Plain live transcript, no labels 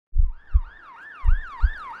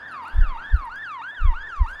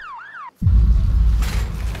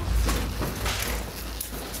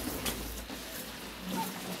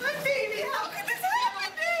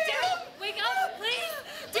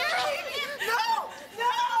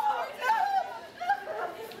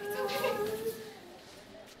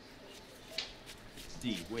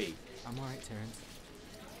D, wait. I'm alright, Terrance.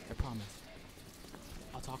 I promise.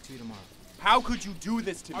 I'll talk to you tomorrow. How could you do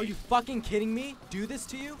this to me? Are you fucking kidding me? Do this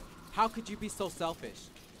to you? How could you be so selfish?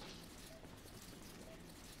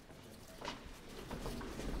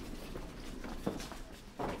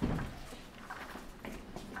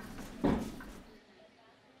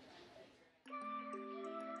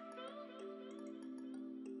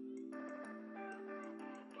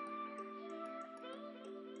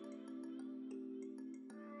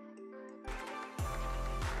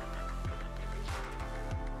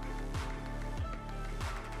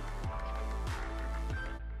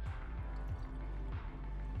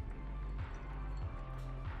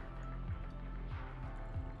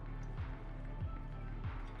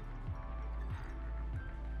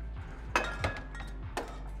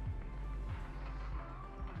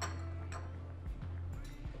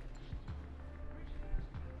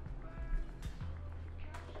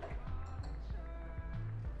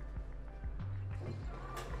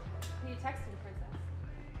 You texted Princess.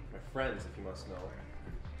 My friends, if you must know.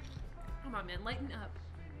 Come on, man, lighten up.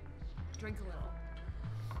 Drink a little.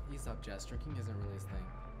 Ease up, Jess. Drinking isn't really his thing.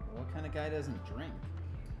 What kind of guy doesn't drink?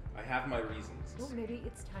 I have my reasons. Well, maybe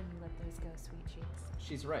it's time you let those go, sweet cheeks.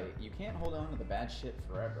 She's right. You can't hold on to the bad shit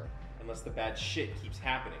forever. Unless the bad shit keeps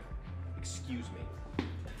happening. Excuse me.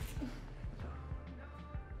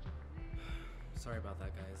 Sorry about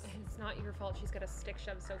that, guys. It's not your fault she's got a stick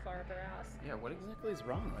shoved so far up her ass. Yeah, what exactly is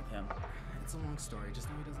wrong with him? It's a long story. Just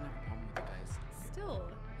know he doesn't have a problem with the guys. Still,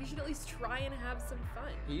 you should at least try and have some fun.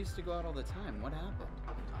 He used to go out all the time. What happened?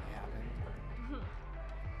 It happened.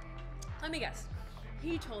 Let me guess.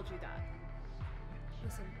 He told you that.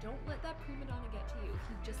 Listen, don't let that prima donna get to you.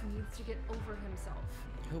 He just needs to get over himself.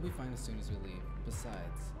 He'll be fine as soon as we leave.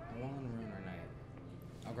 Besides, I won't want to ruin our night.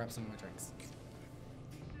 I'll grab some more drinks.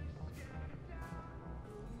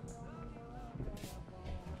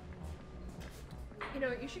 You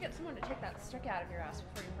know, you should get someone to take that stick out of your ass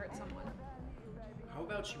before you hurt someone. How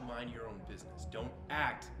about you mind your own business? Don't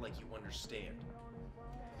act like you understand.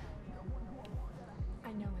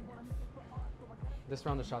 I know enough. This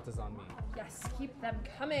round of shots is on me. Yes, keep them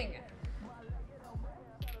coming.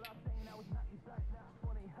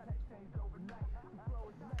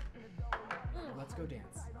 Let's go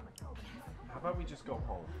dance. How about we just go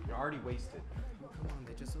home? You're already wasted. Oh, come on,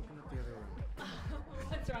 they just opened up the other room.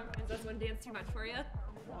 What's wrong, Princess? One dance too much for you?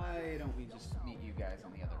 Why don't we just meet you guys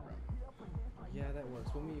in the other room? Yeah, that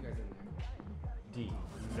works. We'll meet you guys in there. D,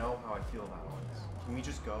 you know how I feel about all this. Can we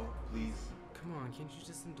just go, please? Come on, can't you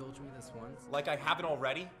just indulge me this once? Like I haven't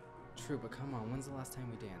already? True, but come on, when's the last time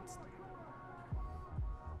we danced?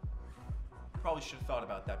 Probably should have thought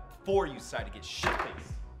about that before you decided to get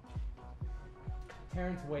shit-faced.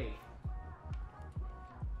 Terrance, wait.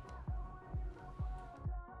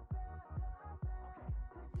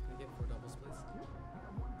 Can I get 4 doubles, please?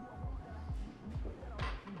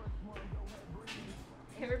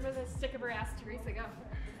 Give her the stick of her ass, Teresa, go.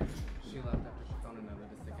 She left after she found another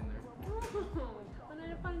to stick in there. Oh, one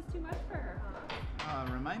night of fun is too much for her, huh?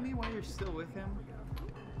 Remind me why you're still with him?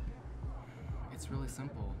 It's really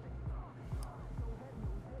simple.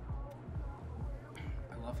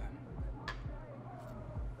 I love him.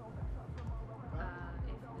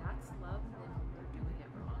 If that's love, then you're doing it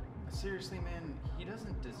wrong. Seriously, man, he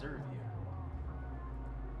doesn't deserve you.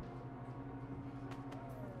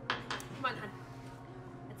 Come on, hun.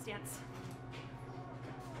 Let's dance.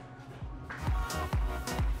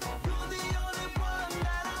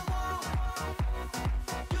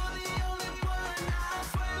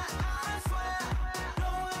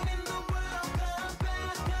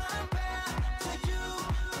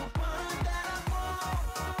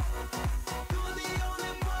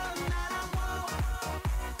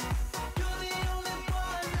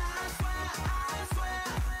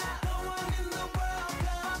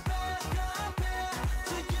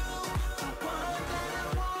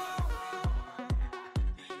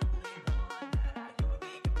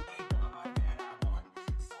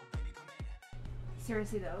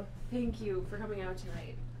 Seriously though, thank you for coming out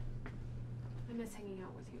tonight. I miss hanging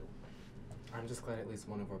out with you. I'm just glad at least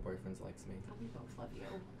one of our boyfriends likes me. We both love you.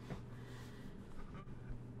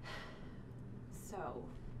 So,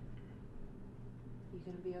 you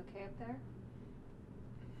gonna be okay up there?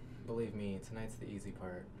 Believe me, tonight's the easy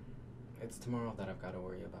part. It's tomorrow that I've got to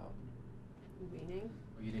worry about. Meaning?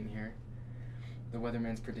 Oh, you didn't hear? The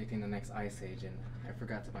weatherman's predicting the next ice age, and I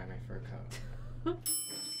forgot to buy my fur coat.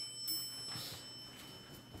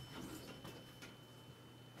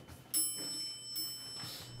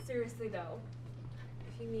 Seriously though,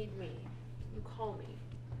 if you need me, you call me.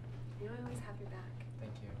 You know I always have your back.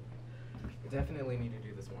 Thank you. We definitely need to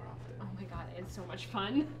do this more often. Oh my god, it's so much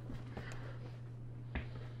fun.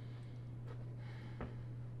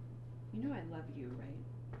 You know I love you, right?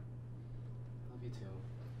 Love you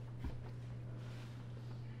too.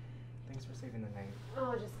 Thanks for saving the night.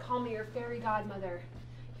 Oh, just call me your fairy godmother.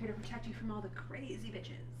 Here to protect you from all the crazy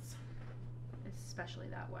bitches. Especially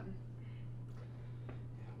that one. Yeah,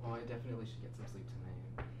 well, I definitely should get some sleep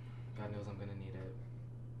tonight. God knows I'm gonna need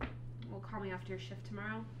it. Well, call me after your shift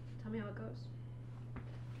tomorrow. Tell me how it goes.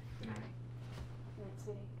 Good night. Good night,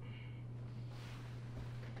 sweetie.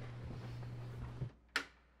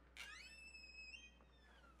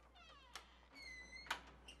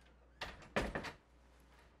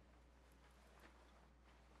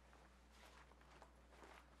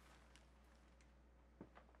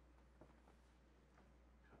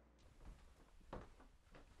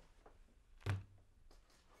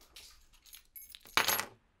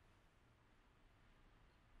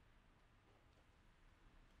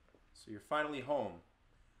 So you're finally home.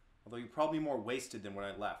 Although you're probably more wasted than when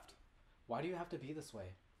I left. Why do you have to be this way?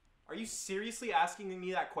 Are you seriously asking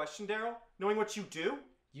me that question, Darryl? Knowing what you do?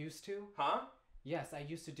 Used to? Huh? Yes, I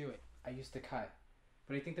used to do it. I used to cut.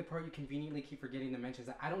 But I think the part you conveniently keep forgetting to mention is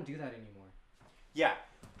that I don't do that anymore. Yeah,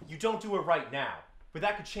 you don't do it right now. But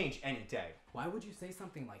that could change any day. Why would you say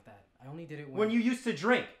something like that? I only did it When you used to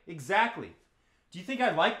drink. Exactly. Do you think I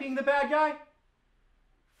like being the bad guy?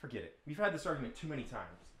 Forget it. We've had this argument too many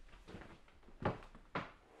times.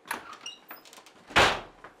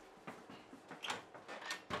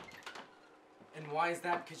 And why is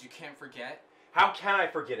that? Because you can't forget? How can I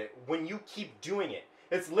forget it when you keep doing it?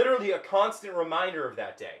 It's literally a constant reminder of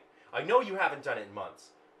that day. I know you haven't done it in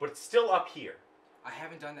months, but it's still up here. I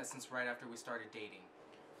haven't done that since right after we started dating.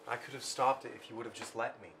 I could have stopped it if you would have just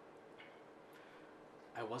let me.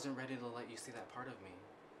 I wasn't ready to let you see that part of me.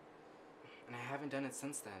 And I haven't done it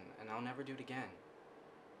since then, and I'll never do it again.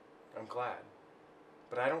 I'm glad.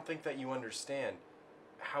 But I don't think that you understand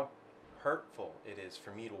how hurtful it is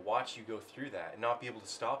for me to watch you go through that and not be able to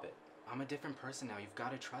stop it. I'm a different person now. You've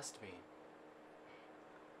got to trust me.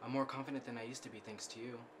 I'm more confident than I used to be thanks to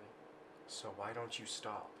you. So why don't you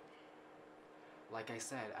stop? Like I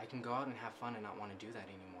said, I can go out and have fun and not want to do that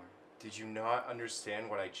anymore. Did you not understand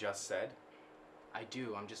what I just said? I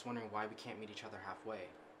do. I'm just wondering why we can't meet each other halfway.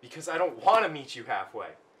 Because I don't want to meet you halfway.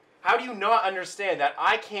 How do you not understand that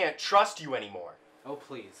I can't trust you anymore? Oh,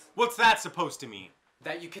 please. What's that supposed to mean?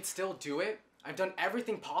 That you could still do it? I've done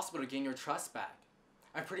everything possible to gain your trust back.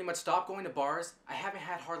 I've pretty much stopped going to bars. I haven't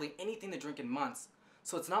had hardly anything to drink in months.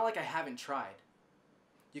 So it's not like I haven't tried.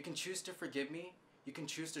 You can choose to forgive me. You can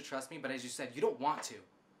choose to trust me. But as you said, you don't want to.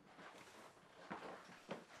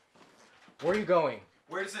 Where are you going?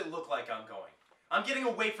 Where does it look like I'm going? I'm getting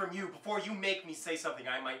away from you before you make me say something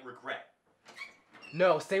I might regret.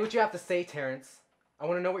 No, say what you have to say, Terrance. I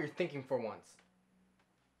want to know what you're thinking for once.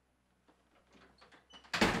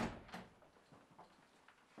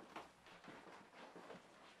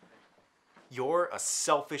 You're a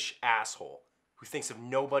selfish asshole who thinks of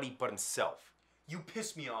nobody but himself. You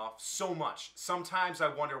piss me off so much. Sometimes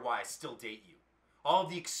I wonder why I still date you. All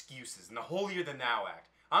the excuses and the holier-than-thou act.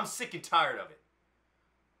 I'm sick and tired of it.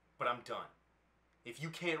 But I'm done. If you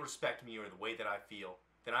can't respect me or the way that I feel,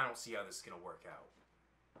 then I don't see how this is going to work out.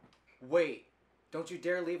 Wait. Don't you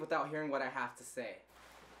dare leave without hearing what I have to say.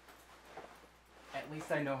 At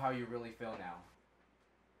least I know how you really feel now.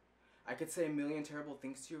 I could say a million terrible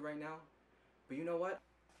things to you right now, but you know what?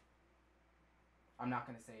 I'm not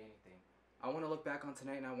going to say anything. I want to look back on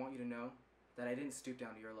tonight and I want you to know that I didn't stoop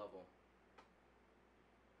down to your level.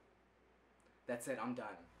 That's it, I'm done.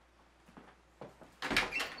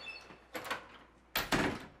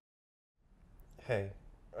 Hey,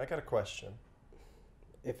 I got a question.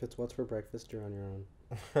 If it's what's for breakfast, you're on your own.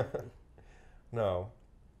 No.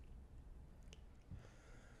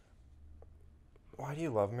 Why do you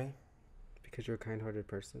love me? Because you're a kind-hearted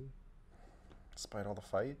person. Despite all the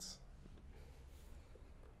fights?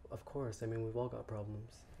 Of course, I mean, we've all got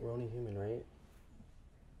problems. We're only human, right?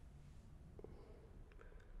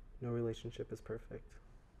 No relationship is perfect.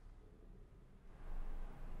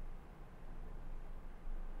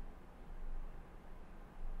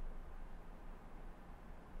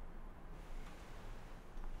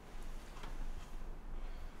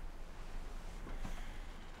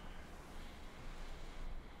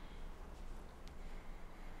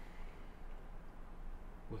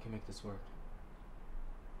 We can make this work.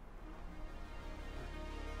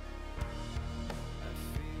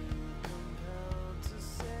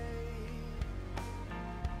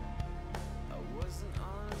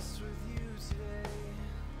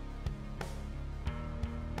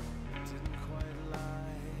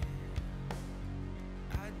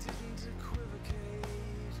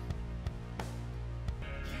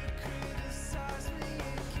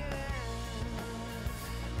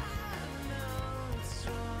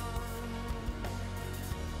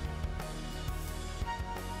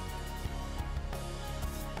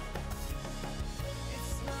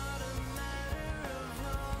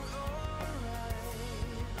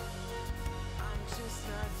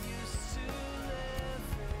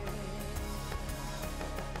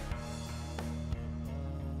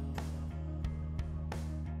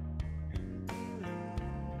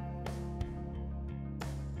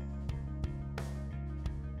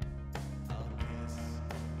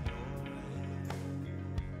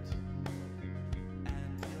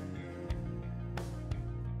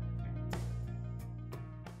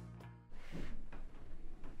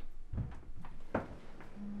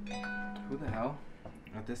 the hell?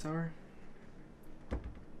 At this hour?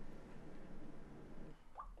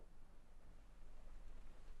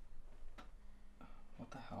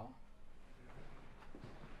 What the hell?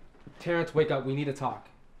 Terrance, wake up. We need to talk.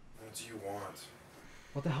 What do you want?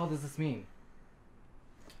 What the hell does this mean?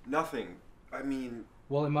 Nothing. I mean,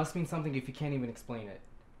 Well, it must mean something if you can't even explain it.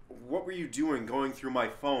 what were you doing going through my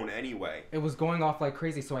phone anyway? It was going off like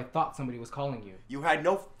crazy, so I thought somebody was calling you. You had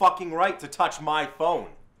no fucking right to touch my phone.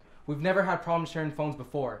 We've never had problems sharing phones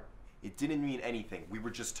before. It didn't mean anything. We were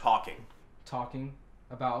just talking. Talking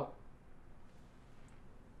about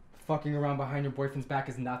fucking around behind your boyfriend's back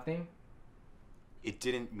is nothing? It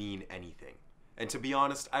didn't mean anything. And to be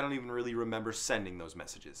honest, I don't even really remember sending those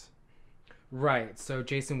messages. Right, so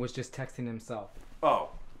Jason was just texting himself. Oh,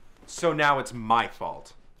 so now it's my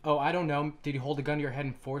fault. Oh, I don't know. Did he hold a gun to your head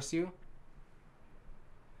and force you?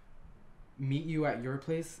 Meet you at your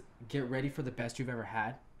place? Get ready for the best you've ever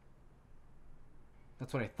had?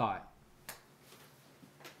 That's what I thought.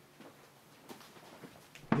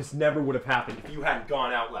 This never would have happened if you hadn't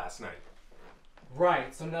gone out last night.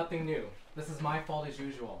 Right, so nothing new. This is my fault as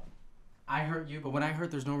usual. I hurt you, but when I hurt,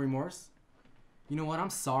 there's no remorse. You know what? I'm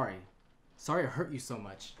sorry. Sorry I hurt you so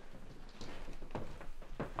much.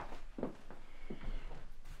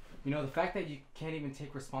 You know, the fact that you can't even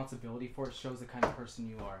take responsibility for it shows the kind of person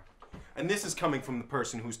you are. And this is coming from the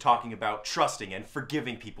person who's talking about trusting and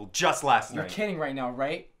forgiving people just last You're night. kidding right now,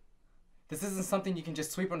 right? This isn't something you can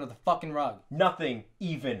just sweep under the fucking rug. Nothing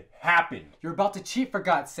even happened. You're about to cheat, for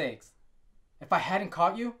God's sakes. If I hadn't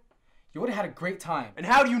caught you, you would have had a great time. And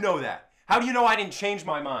how do you know that? How do you know I didn't change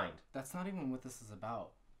my mind? That's not even what this is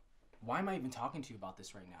about. Why am I even talking to you about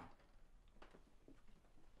this right now?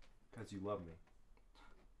 Because you love me.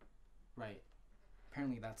 Right.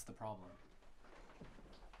 Apparently that's the problem.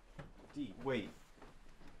 D, wait.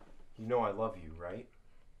 You know I love you, right?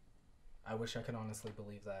 I wish I could honestly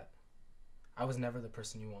believe that. I was never the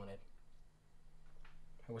person you wanted.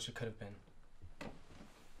 I wish it could have been.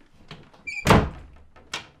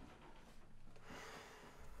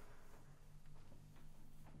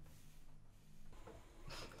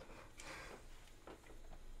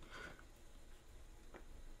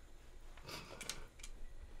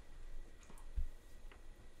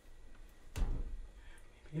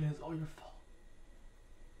 Maybe it is all your fault.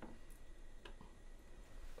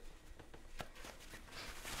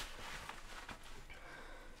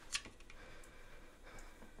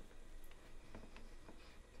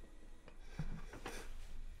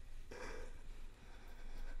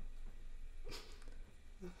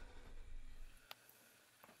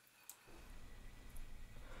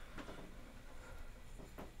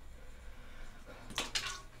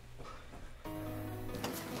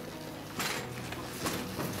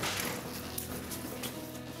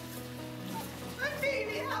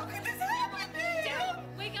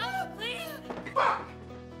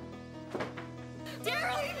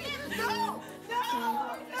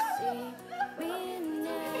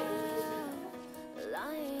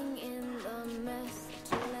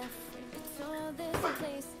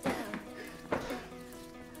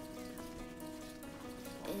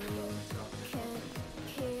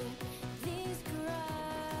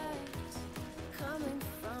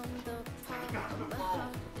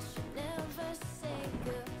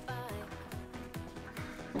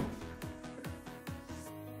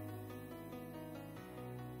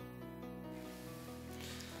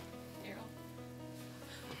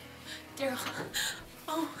 Darryl.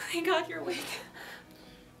 Oh, thank God you're awake.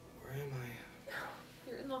 Where am I?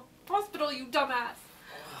 You're in the hospital, you dumbass.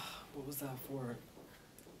 What was that for?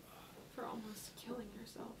 For almost killing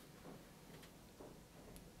yourself.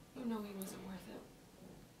 You know he wasn't worth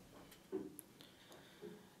it.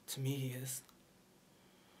 To me, he is.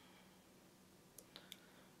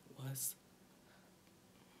 Was.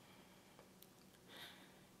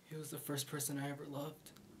 He was the first person I ever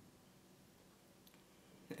loved.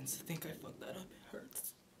 And to think I fucked that up, it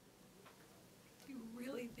hurts. You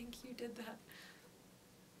really think you did that?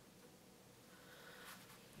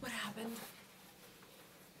 What happened?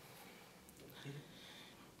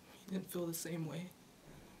 He didn't feel the same way.